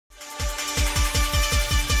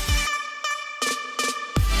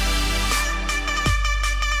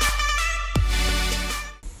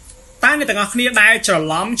ในต่างគ្នាដែលច្រ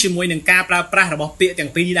ឡំជាមួយនឹងការប្រើប្រាស់របស់ពាក្យទាំ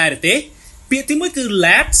ងពីរនេះដែរទេពាក្យទីមួយគឺ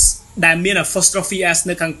let's ដែលមាន apostrophe s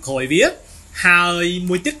នៅខាងក្រោយវាហើយ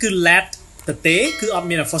មួយទៀតគឺ let ទេគឺអត់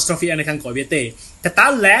មាន apostrophe s នៅខាងក្រោយវាទេតែតើ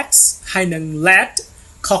let's ហើយនឹង let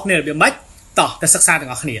ខុសគ្នារបៀបម៉េចតោះទៅសិក្សាទាំ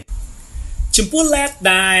ងអស់គ្នាចំពោះ let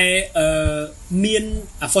ដែលមាន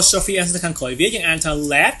apostrophe s នៅខាងក្រោយវាយើងអានថា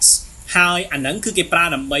let's ហើយអាហ្នឹងគឺគេប្រើ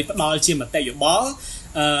ដើម្បីផ្ដល់ជាមតិយោបល់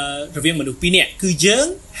រវាងមនុស្សពីរនាក់គឺយើង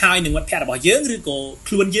ហើយនឹងមិត្តភក្តិរបស់យើងឬក៏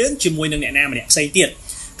ខ្លួនយើងជាមួយនឹងអ្នកណាម្នាក់ផ្សេងទៀត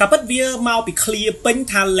តែពិតវាមកពី clear ពេញ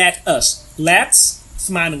ថា let us let's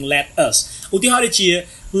ស្មើនឹង let us ឧទាហរណ៍ដូចជា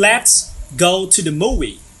let's go to the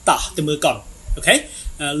movie តោះទៅមើលកុនអូខេ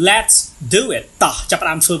let's do it តោះចាប់ផ្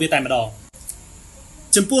ដើមធ្វើវាតែម្ដង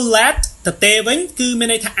ចំពោះ let ទេវិញគឺមាន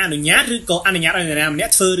ន័យថាអនុញ្ញាតឬក៏អនុញ្ញាតឲ្យអ្នកណាម្នា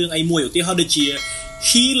ក់ធ្វើរឿងអីមួយឧទាហរណ៍ដូចជា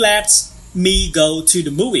he lets me go to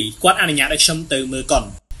the movie គាត់អនុញ្ញាតឲ្យខ្ញុំទៅមើលកុន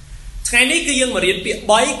ថ្ងៃនេះគឺយើងមករៀនពាក្យ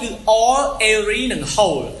3គឺ all every និង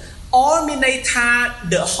whole all មានន័យថា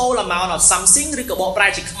the whole amount of something ឬក៏បកប្រែ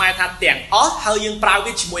ជាខ្មែរថាទាំងអស់ហើយយើងប្រើ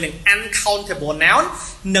វាជាមួយនឹង uncountable noun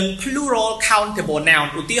និង plural countable noun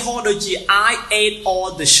ឧទាហរណ៍ដូចជា I ate all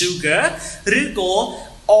the sugar ឬក៏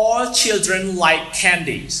all children like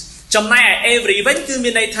candies ចំណែក every វិញគឺ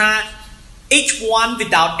មានន័យថា each one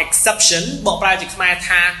without exception បកប្រែជាខ្មែរ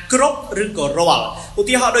ថាគ្រប់ឬក៏រាល់ឧ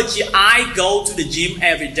ទាហរណ៍ដូចជា I go to the gym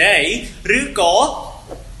every day ឬក៏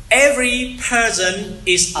every person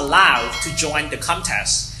is allowed to join the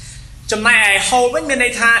contest ចំណែក whole វិញមានន័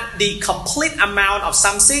យថា the complete amount of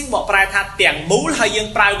something បកប្រែថាទាំងមូលហើយយើង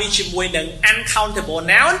ប្រើវាជាមួយនឹង uncountable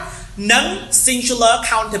noun និង singular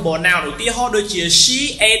countable noun ឧទាហរណ៍ដូចជា she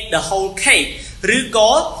ate the whole cake ឬ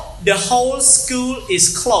ក៏ the whole school is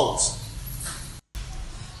closed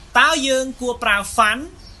តើយើងគួរប្រើ fun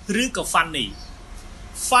ឬក៏ funny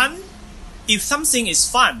fun if something is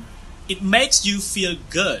fun it makes you feel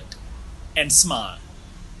good and smile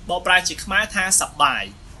បកប្រែជាខ្មែរថាសប្បាយ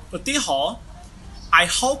ឧទាហរណ៍ I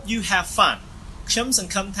hope you have fun ខ្ញុំស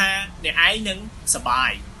ង្ឃឹមថាអ្នកឯងនឹងសប្បា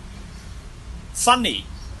យ funny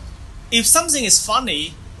if something is funny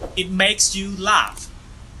it makes you laugh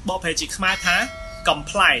បកប្រែជាខ្មែរថាកំ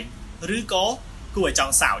ប្លែងឬក៏គួរឲ្យច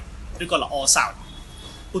ង់សើចឬក៏ល្អសើច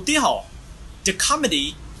ឧទាហរណ៍ The comedy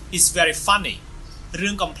is very funny រឿ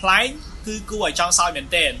ងកំប្លែងគឺគួរឲ្យចង់សើចមែន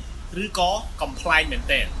ទែនឬក៏កំប្លែងមែន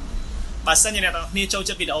ទែនបើសិនជាអ្នកទាំងអស់គ្នាចូល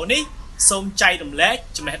ចិត្តវីដេអូនេះសូមចែករំលែក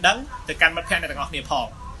ចំណេះដឹងទៅកាន់មិត្តភក្តិអ្នកទាំងអស់គ្នាផង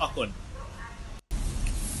អរគុណ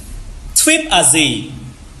Trip ASEAN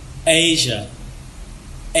Asia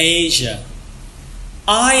Asia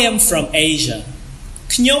I am from Asia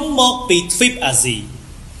ខ្ញុំមកពីទ្វីបអាស៊ី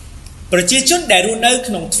ប្រជាជនដែលរស់នៅ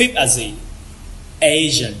ក្នុងទ្វីបអាស៊ី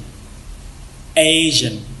Asian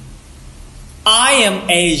Asian I am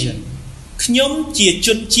Asian ខ្ញុំជាជ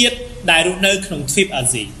នជាតិដែលរស់នៅក្នុងទ្វីបអា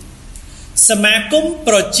ស៊ីសមាគម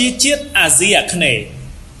ប្រជាជាតិអាស៊ីអាគ្នេយ៍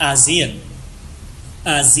ASEAN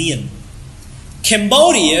ASEAN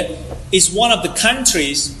Cambodia is one of the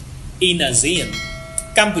countries in ASEAN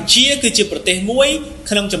កម្ពុជាគឺជាប្រទេសមួយ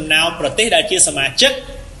ក្នុងចំណោមប្រទេសដែលជាសមាជិក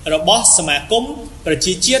របស់សមាគមប្រ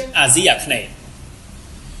ជាជាតិអាស៊ីអាគ្នេយ៍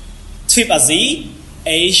ទ្វីបអាស៊ី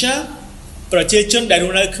Asia ប្រជាជនដែលរ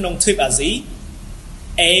ស់នៅក្នុងទ្វីបអាស៊ី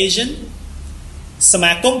Asian ស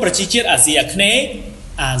មាគមប្រជាជាតិអាស៊ីអាគ្នេយ៍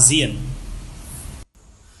ASEAN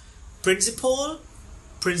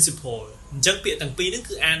Principle អញ្ចឹងពាក្យទាំងពីរនេះ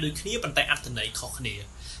គឺអានដូចគ្នាប៉ុន្តែអត្ថន័យខុសគ្នា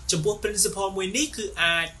ចំពោះ principle មួយនេះគឺ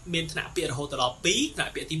អាចមានថ្នាក់ពាក្យរហូតដល់2ថ្នា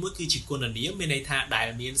ក់ពាក្យទី1គឺជាគុណនាមមានន័យថាដែល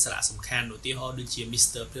មានសារៈសំខាន់ឧទាហរណ៍ដូចជា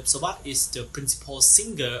Mr. ព្រាបសវត្ថ is the principal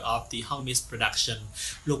singer of the Hongmi's production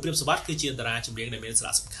លោកព្រាបសវត្ថគឺជាតារាចម្រៀងដែលមានសា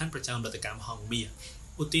រៈសំខាន់ប្រចាំផលិតកម្ម Hongmi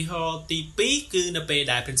ឧទាហរណ៍ទី2គឺនៅពេល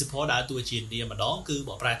ដែល principal ដើរតួជានាមម្ដងគឺប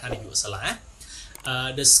កប្រែថានាយកសាលា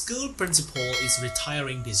The school principal is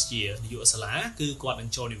retiring this year នាយកសាលាគឺគាត់នឹង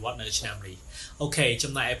ចូលនិវត្តន៍នៅឆ្នាំនេះអូខេ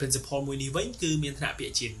ចំណែក principal មួយនេះវិញគឺមានថ្នាក់ពា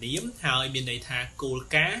ក្យជានាមហើយមានន័យថាគោល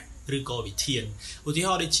ការណ៍ឬក៏វិធានឧទាហ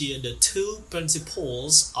រណ៍ដូចជា The two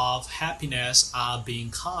principles of happiness are being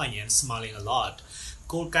kind and smiling a lot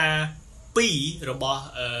គោលការណ៍2របស់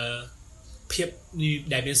ភាព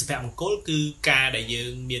ដែលមានសុភមង្គលគឺការដែលយើ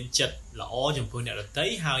ងមានចិត្តល្អចំពោះអ្នកដទៃ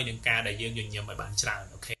ហើយនឹងការដែលយើងញញឹមឲ្យបានច្រើន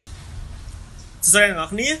អូខេសួស្តីអ្នកនរ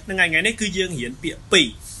គ្នាថ្ងៃនេះគឺយើងរៀនពាក្យ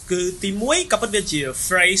2គឺទី1ក៏ពិតវាជា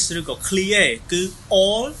phrase ឬក៏ clear គឺ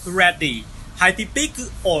already ហើយទី2គឺ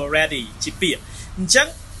already ជាពាក្យអញ្ចឹង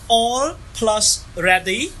all plus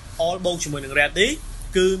ready all បូកជាមួយនឹង ready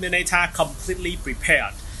គឺមានន័យថា completely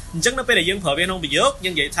prepared អញ្ចឹងនៅពេលដែលយើងប្រើវាក្នុងប្រយោគ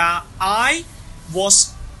យើងនិយាយថា I was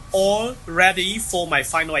all ready for my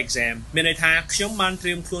final exam មានន័យថាខ្ញុំបានត្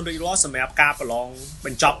រៀមខ្លួនរួចរាល់សម្រាប់ការប្រឡងប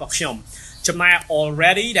ញ្ចប់របស់ខ្ញុំចំណែក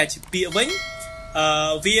already ដែលជាពាក្យវិញ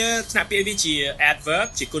វាថ្នាក់ពាក្យវាជា adverb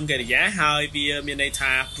ជាគុណកិរិយាហើយវាមានន័យ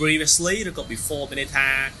ថា previously ឬក៏ before មានន័យថា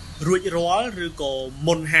រួចរាល់ឬក៏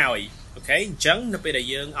មុនហើយអូខេអញ្ចឹងនៅពេលដែល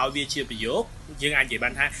យើងឲ្យវាជាប្រយោគយើងអាចនិយាយបា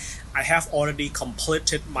នថា I have already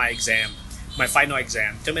completed my exam my final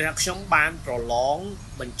exam ចឹងមានថាខ្ញុំបានប្រឡង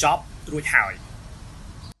បញ្ចប់រួចហើយ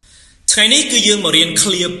ថ្ងៃនេះគឺយើងមករៀន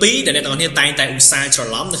clear 2ដែលអ្នកទាំងអស់គ្នាតែងតែឧស្សាហ៍ច្រ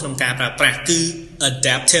ឡំនៅក្នុងការប្រើប្រាស់គឺ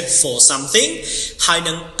adapted for something ហើយ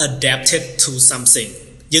និង adapted to something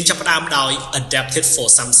យើងចាប់ផ្ដើមដោយ adapted for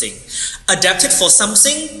something adapted for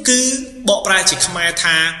something គឺបកប្រែជាខ្មែរ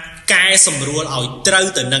ថាកែសម្រួលឲ្យត្រូវ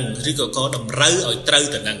ទៅនឹងឬក៏តម្រូវឲ្យត្រូវ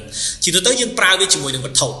ទៅនឹងជាទូទៅយើងប្រើវាជាមួយនឹងវ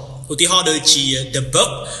ត្ថុឧទាហរណ៍ដូចជា the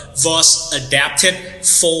book was adapted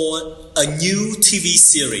for a new TV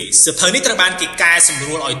series សៀវភៅនេះត្រូវបានគេកែសម្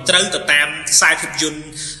រួលឲ្យត្រូវទៅតាមខ្សែភាពយន្ត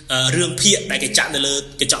រឿងភាគដែលគេចាក់នៅលើ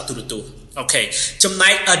កញ្ចក់ទូរទស្សន៍អូខេចំណែ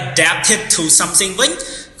ក adapted to something វិញ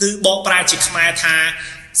គឺបកប្រែជាខ្មែរថា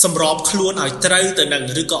សម្របខ្លួនឲ្យត្រូវទៅនឹង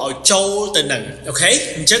ឬក៏ឲ្យចូលទៅនឹងអូខេ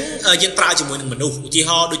អញ្ចឹងយើងប្រើជាមួយនឹងមនុស្សឧទាហ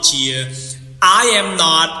រណ៍ដូចជា I am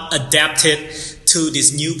not adapted to this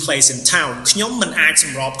new place in town ខ្ញុំមិនអាចស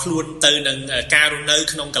ម្របខ្លួនទៅនឹងការរស់នៅ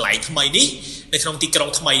ក្នុងកន្លែងថ្មីនេះនៅក្នុងទីក្រុង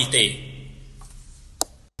ថ្មីទេ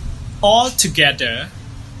all together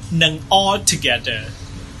និង all together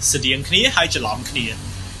ស្តៀងគ្នាហើយច្រឡំគ្នា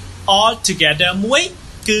all together មួយ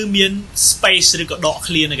គឺមាន space ឬក៏ដក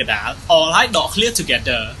clear នៅកណ្ដាល all ហើយដក clear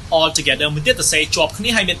together all together មួយទៀតទៅសេជាប់គ្នា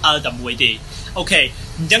ហើយមាន l តែមួយទេអូខេ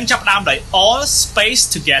អញ្ចឹងចាប់ផ្ដើមដោយ all space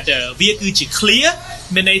together វាគឺជា clear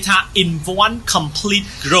មានន័យថា in one complete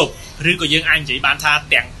group ឬក៏យើងអាចនិយាយបានថា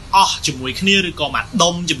ទាំងអស់ជាមួយគ្នាឬក៏មក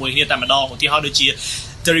ដុំជាមួយគ្នាតែម្ដងឧទាហរណ៍ដូចជា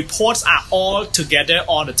the reports are all together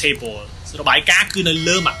on the table របាយការណ៍គឺនៅ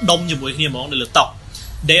លើមកដុំជាមួយគ្នាហ្មងនៅលើតុ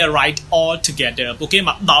they arrived all together ពួកគេម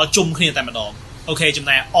កដល់ជុំគ្នាតែម្ដងអូខេចំ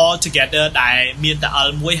ណែក all together ដែលមានតែ l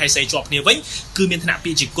មួយហើយសេជាប់គ្នាវិញគឺមានឋានៈ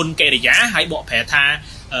ពាក្យជាគុណកិរិយាហើយបកប្រែថា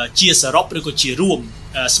ជាសរុបឬក៏ជារួម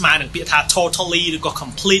ស្មើនឹងពាក្យថា totally ឬក៏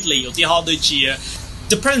completely ឧទាហរណ៍ដូចជា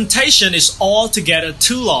the presentation is all together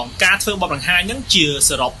too long ការធ្វើបទបង្ហាញហ្នឹងជា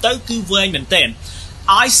សរុបទៅគឺវែងមែនទែន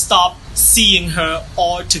I stopped seeing her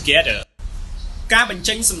all together ការបញ្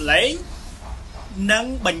ចេញសំឡេងនិង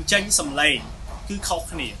បញ្ចេញសំឡេងគឺខុស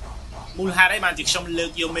គ្នាមូលហេតុអីបានជាខ្ញុំលើ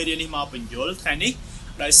កយកមេរៀននេះមកបញ្យល់ថ្ងៃនេះ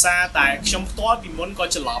ដោយសារតែខ្ញុំផ្ទាល់ពីមុនក៏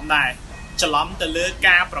ច្រឡំដែរច្រឡំទៅលើ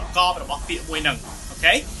ការប្រកបរបស់ពាក្យមួយហ្នឹងអូ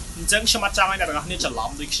ខេអញ្ចឹងខ្ញុំអត់ចង់ឲ្យអ្នកទាំងអស់គ្នាច្រឡំ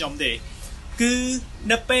ដូចខ្ញុំទេគឺ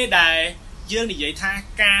នៅពេលដែលយើងនិយាយថា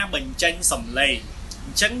ការបញ្ចេញសំឡេងអ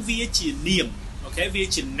ញ្ចឹងវាជានាមអូខេវា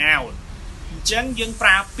ជា noun អញ្ចឹងយើងប្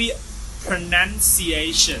រើពាក្យ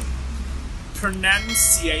pronunciation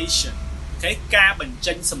អូខេការបញ្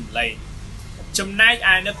ចេញសំឡេងចំណែក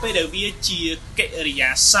ឯនៅពេលដែលវាជាកិរិយា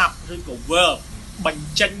សព្ទឬក៏ verb ប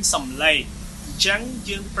ញ្ចេញសំឡេងអញ្ចឹង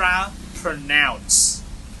យើងប្រើ pronounce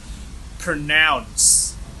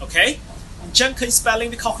អូខេអញ្ចឹងឃើញ spelling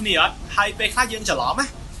វាខុសគ្នាអត់ហើយពេលខ្លះយើងច្រឡំណា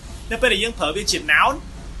នៅពេលដែលយើងប្រើវាជា noun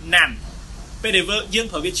none ពេលដែលយើង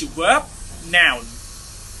ប្រើវាជា verb noun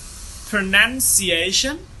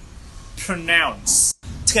pronunciation pronounce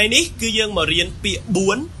ថ្ងៃនេះគឺយើងមករៀនពាក្យ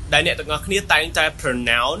4ដែលអ្នកទាំងអស់គ្នាតែងតែ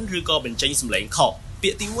pronoun ឬក៏បញ្ចេញសំឡេងខុសពា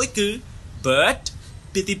ក្យទី1គឺ bird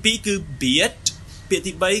ពាក្យទី2គឺ beard ពាក្យ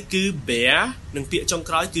ទី3គឺ bear និងពាក្យចុង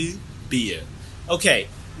ក្រោយគឺ beer អូខេ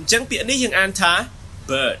អញ្ចឹងពាក្យនេះយើងអានថា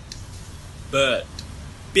bird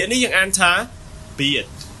ពាក្យនេះយើងអានថា beard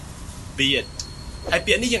ហើយ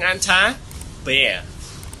ពាក្យនេះយើងអានថា bear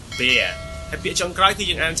ហើយពាក្យចុងក្រោយគឺ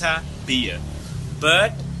យើងអានថា beer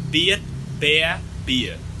bird beard bear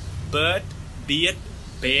beer bird beard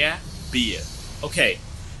bear beer អូខេ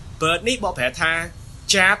bird នេះបកប្រែថា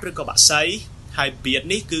ចាបឬក៏បក្សីហើយ beard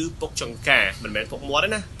នេះគឺពុកចង្កាមិនមែនពុកមាត់ទេ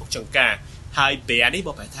ណាពុកចង្កាហើយ bear នេះប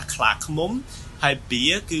កប្រែថាខ្លាឃ្មុំហើយ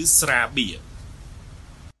beer គឺស្រាបៀរ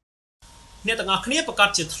អ្នកទាំងអស់គ្នាប្រកាស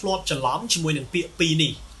ជាធ្លាប់ច្រឡំជាមួយនឹងពាក្យពីរ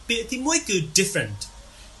នេះពាក្យទី1គឺ different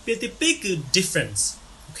ពាក្យទី2គឺ difference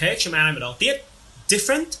អូខេខ្ញុំអានឲ្យម្ដងទៀត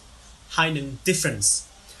different ហើយនឹង difference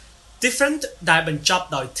different ដែលបញ្ចប់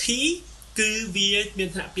ដោយ t គឺវាមាន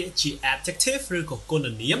ឋានៈពាក្យជា adjective ឬក៏គុណ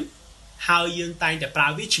នាមហើយយើងតែងតែប្រើ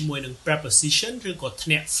វាជាមួយនឹង preposition ឬក៏ធ្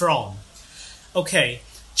នាក់ from អូខេ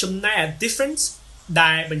ចំណែក difference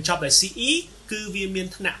ដែលបញ្ចប់ដោយ ce គឺវាមាន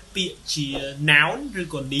ឋានៈពាក្យជា noun ឬ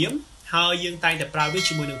ក៏នាមហើយយើងតែងតែប្រើវា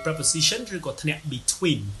ជាមួយនឹង preposition ឬក៏ធ្នាក់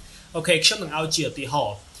between អូខេខ្ញុំនឹងឲ្យជាឧទាហរ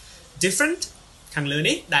ណ៍ different ខាងលើ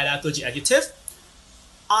នេះដែលដើរតួជា adjective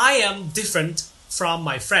I am different from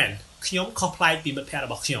my friend ខ្ញុំខុសប្លែកពីមិត្តភក្តិរ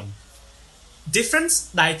បស់ខ្ញុំ difference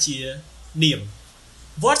ដែលជានាម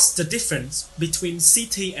What's the difference between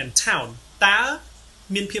city and town តើ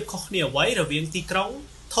មានភាពខុសគ្នាអ្វីរវាងទីក្រុង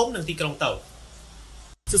ធំនិងទីក្រុងតូច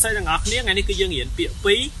សួស្តីទាំងអស់គ្នាថ្ងៃនេះគឺយើងរៀនពាក្យ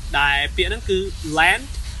ពីរដែលពាក្យហ្នឹងគឺ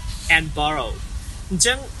lend and borrow អញ្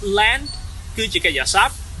ចឹង lend គឺជាកិរិយាស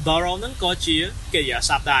ព្ទ borrow ហ្នឹងក៏ជាកិរិយា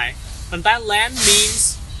សព្ទដែរប៉ុន្តែ lend means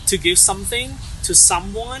to give something to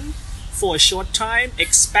someone for a short time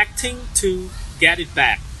expecting to get it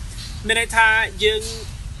back មានន័យថាយើង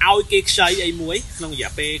ឲ្យគេខ្ចីអីមួយក្នុងរ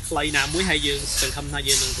យៈពេលខ្លីណាមួយហើយយើងសង្ឃឹមថា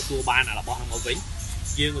យើងនឹងទទួលបានរបស់ហ្នឹងមកវិញ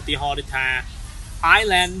យើងឧទាហរណ៍ដូចថា I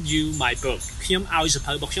lend you my book ខ្ញុំឲ្យស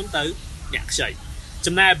ភៅរបស់ខ្ញុំទៅអ្នកខ្ចី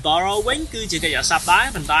ចំណែក borrow វិញគឺជាកិរិយាសព្ទដែរ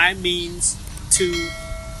ប៉ុន្តែ means to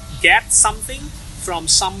get something from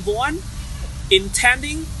someone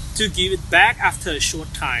intending to give it back after a short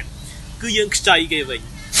time គឺយើងខ្ចីគេវិញ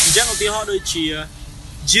អញ្ចឹងឧទាហរណ៍ដូចជា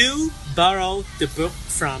you borrow the book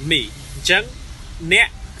from me អញ្ចឹងអ្នក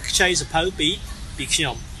ខ្ចីសភៅពីខ្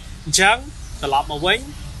ញុំអញ្ចឹងត្រឡប់មកវិញ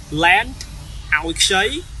lend ឲ្យខ្ចី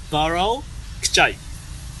borrow ខ្ចី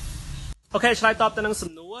អូខេឆ្លើយតបទៅនឹង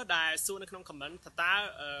សំណួរដែលសួរនៅក្នុង comment ថាតើ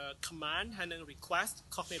command ហើយនឹង request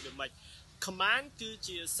ខុសគ្នាវាម៉េច command គឺ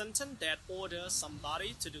ជា sentence that orders somebody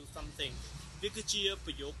to do something វាគឺជា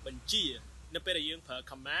ប្រយោគបញ្ជានៅពេលដែលយើងប្រើ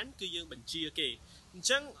command គឺយើងបញ្ជាគេអញ្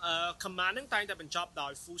ចឹង command ហ្នឹងតែងតែបញ្ចប់ដោ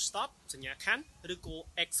យ full stop សញ្ញាខណ្ឌឬក៏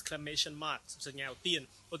exclamation mark សញ្ញាឧទាន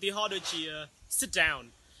ឧទាហរណ៍ដូចជា sit down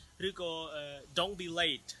ឬក៏ don't be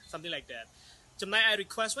late something like that ចំណែកឯ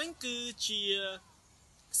request វិញគឺជា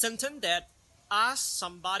sentence that asks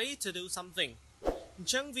somebody to do something អ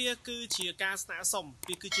ញ្ចឹងវាគឺជាការស្នើសុំ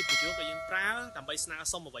វាគឺជាប្រយោគដែលយើងប្រើដើម្បីស្នើ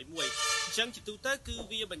សុំអ្វីមួយអញ្ចឹងជាទូទៅគឺ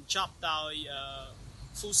វាបញ្ចប់ដោយ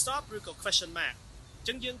full stop ឬក៏ question mark អញ្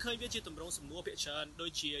ចឹងយើងឃើញវាជាទម្រង់សំណួរភាគច្រើនដូ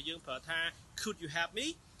ចជាយើងប្រើថា could you help me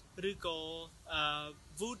ឬក៏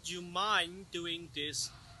would you mind doing this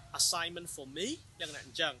assignment for me យ៉ាងណាអ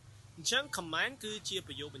ញ្ចឹង command គឺជា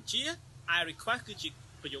ប្រយោគបញ្ជា I request គឺជា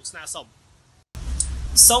ប្រយោគស្នើសុំ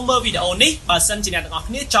សូមមើលវីដេអូនេះបើសិនជាអ្នកទាំងអស់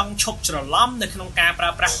គ្នាចង់ឈប់ច្រឡំនៅក្នុងការប្រើ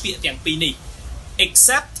ប្រាស់ពាក្យទាំងពីរនេះ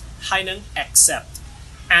accept ហើយនិង accept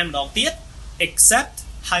អានម្ដងទៀត accept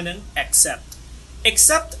ហើយនិង accept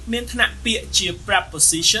accept មានថ្នាក់ពាក្យជា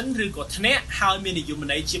preposition ឬក៏ថ្នាក់ហើយមាននិយម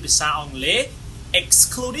ន័យជាភាសាអង់គ្លេស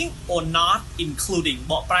excluding or not including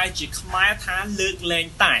បកប្រែជាខ្មែរថាលើកលែង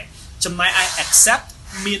តែចំណែកឯ accept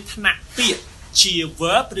មានថ្នាក់ពាក្យជា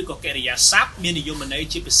verb ឬក៏កិរិយាសព្ទមាននិយមន័យ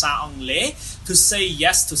ជាភាសាអង់គ្លេស to say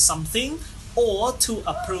yes to something or to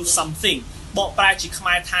approve something បកប្រែជាខ្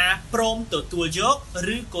មែរថាព្រមទទួលយក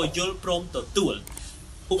ឬក៏យល់ព្រមទទួល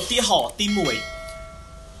ឧទាហរណ៍ទី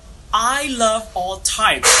1 I love all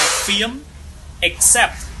types of film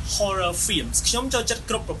except horror films ខ្ញុំចូលចិត្ត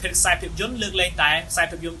គ្រប់ប្រភេទខ្សែភាពយន្តលើកលែងតែខ្សែ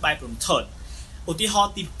ភាពយន្តបែបរំភើបឧទាហរ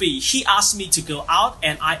ណ៍ទី2 He asked me to go out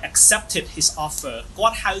and I accepted his offer គា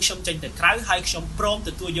ត់ហៅខ្ញុំចេញទៅក្រៅហើយខ្ញុំព្រមទ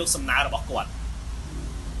ទួលយកសំណើរបស់គាត់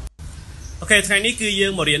អូខេថ្ងៃនេះគឺយើ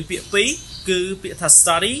ងមករៀនពាក្យពីរគឺពាក្យថា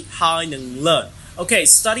study ហើយនិង learn អូខេ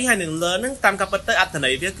study ហើយនិង learn ហ្នឹងតាមការពិតទៅអត្ថន័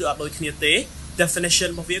យវាគឺអត់ដូចគ្នាទេ definition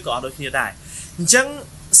របស់វាក៏អត់ដូចគ្នាដែរអញ្ចឹង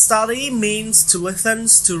study means to listen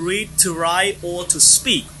to read to write or to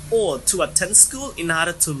speak or to attend school in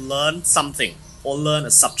order to learn something or learn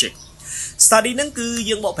a subject study ហ្នឹងគឺ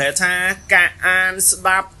យើងបកប្រែថាការអានស្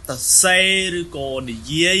ដាប់សរសេរឬក៏និ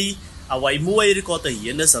យាយអ្វីមួយឬក៏ទៅ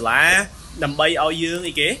រៀននៅសាលាដើម្បីឲ្យយើង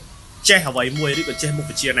អីគេចេះអ្វីមួយឬក៏ចេះមុខ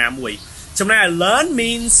វិជ្ជាណាមួយចំណែក learn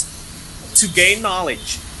means to gain knowledge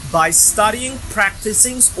by studying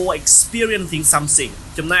practicing or experiencing something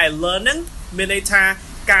ចំណែក learn ហ្នឹងមានន័យថា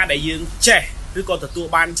ការដែលយើងចេះឬក៏ទទួល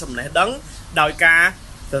បានចំណេះដឹងដោយការ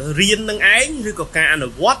រៀននឹងឯងឬក៏ការអនុ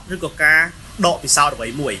វត្តឬក៏ការដកពិសោធន៍អ្វី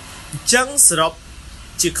មួយអញ្ចឹងសរុប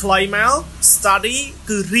ជាខ្លីមក study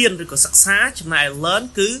គឺរៀនឬក៏សិក្សាចំណែក learn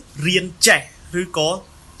គឺរៀនចេះឬក៏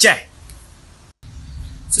ចេះ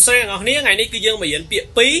សួស្តីអ្នកនរគ្នាថ្ងៃនេះគឺយើងមករៀនពាក្យ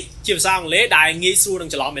ពីរជាភាសាអង់គ្លេសដែលងាយស្រួលនឹង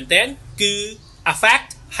ច្រឡំមែនទែនគឺ affect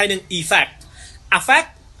ហើយនិង effect affect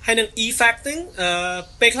ហើយនឹង effect ហ្នឹង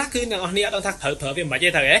ពេលខ្លះគឺអ្នកនរគ្នាអត់ដឹងថាប្រើវាមិនបាច់ទេ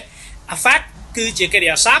ត្រូវទេ affect គឺជាកិរិ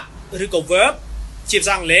យាសព្ទឬក៏ verb ជាភា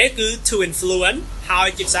សាអង់គ្លេសគឺ to influence ហើយ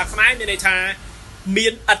ជាភាសាខ្មែរមានន័យថាមា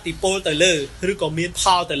នឥទ្ធិពលទៅលើឬក៏មានផ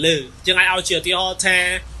លទៅលើយើងអាចឲ្យជាឧទាហរណ៍ថា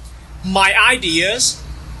my ideas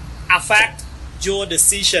affect your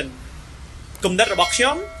decision គំនិតរបស់ខ្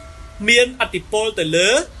ញុំមានឥទ្ធិពលទៅលើ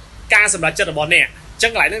ការសម្រេចចិត្តរបស់អ្នកអញ្ចឹ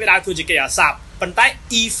ងកន្លែងនេះវាដើរតួជាកិរិយាសព្ទប៉ុន្តែ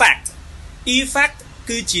effect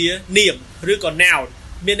គឺជានាមឬក៏ noun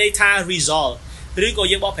មានន័យថា result ឬក៏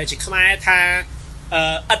យើងបកប្រែជាខ្មែរថា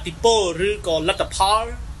ឥទ្ធិពលឬក៏លទ្ធផល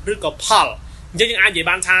ឬក៏ផលអញ្ចឹងយើងអាចនិយាយ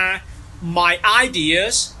បានថា my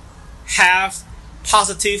ideas have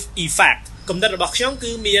positive effect គំនិតរបស់ខ្ញុំ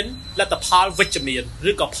គឺមានលទ្ធផលវិជ្ជមាន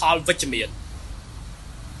ឬក៏ផលវិជ្ជមាន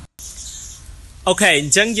អូខេអ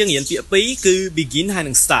ញ្ចឹងយើងរៀនពាក្យពីរគឺ begin ហើយ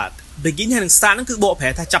និង start begin ហើយនឹង start ហ្នឹងគឺបកប្រែ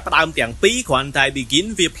ថាចាប់ផ្ដើមទាំងពីរគ្រាន់តែ begin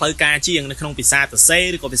វាផ្លូវការជាងនៅក្នុងភាសាសរសេរ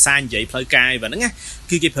ឬក៏ភាសានិយាយផ្លូវការអីហ្នឹងណា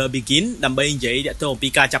គឺគេប្រើ begin ដើម្បីនិយាយទាក់ទងអំពី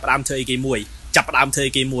ការចាប់ផ្ដើមធ្វើអីគេមួយចាប់ផ្ដើមធ្វើ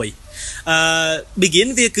អីគេមួយbegin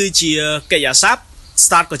វាគឺជាកិរិយាសព្ទ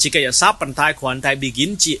start ក៏ជាកិរិយាសព្ទប៉ុន្តែគ្រាន់តែ begin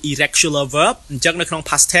ជា irregular verb អញ្ចឹងនៅក្នុង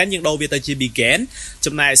past tense យើងដូរវាទៅជា began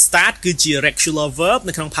ចំណែក start គឺជា regular verb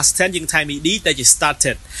នៅក្នុង past tense យើងថែម ed ទៅជា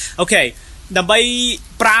started អូខេដើម្បី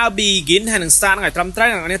ប្រើ begin ហើយនឹង start ឲ្យត្រឹមត្រូវ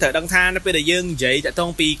អ្នកនរត្រូវដឹងថានៅពេលដែលយើងនិយាយតាក់ទង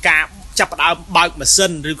ពីការចាប់ផ្ដើមបើកម៉ាស៊ី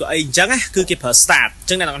នឬក៏អីអញ្ចឹងគឺគេប្រើ start អញ្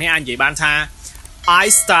ចឹងអ្នកនរអាចនិយាយបានថា I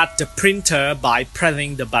start the printer by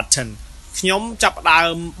pressing the button ខ្ញុំចាប់ផ្ដើ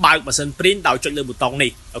មបើកម៉ាស៊ីន print ដោយចុចលើប៊ូតុង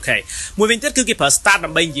នេះអូខេមួយវិញទៀតគឺគេប្រើ start ដើ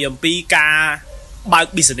ម្បីនិយាយអំពីការបើក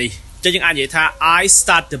business អញ្ចឹងយើងអាចនិយាយថា I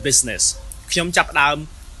start the business ខ្ញុំចាប់ផ្ដើម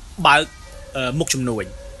បើកមុខជំនួញ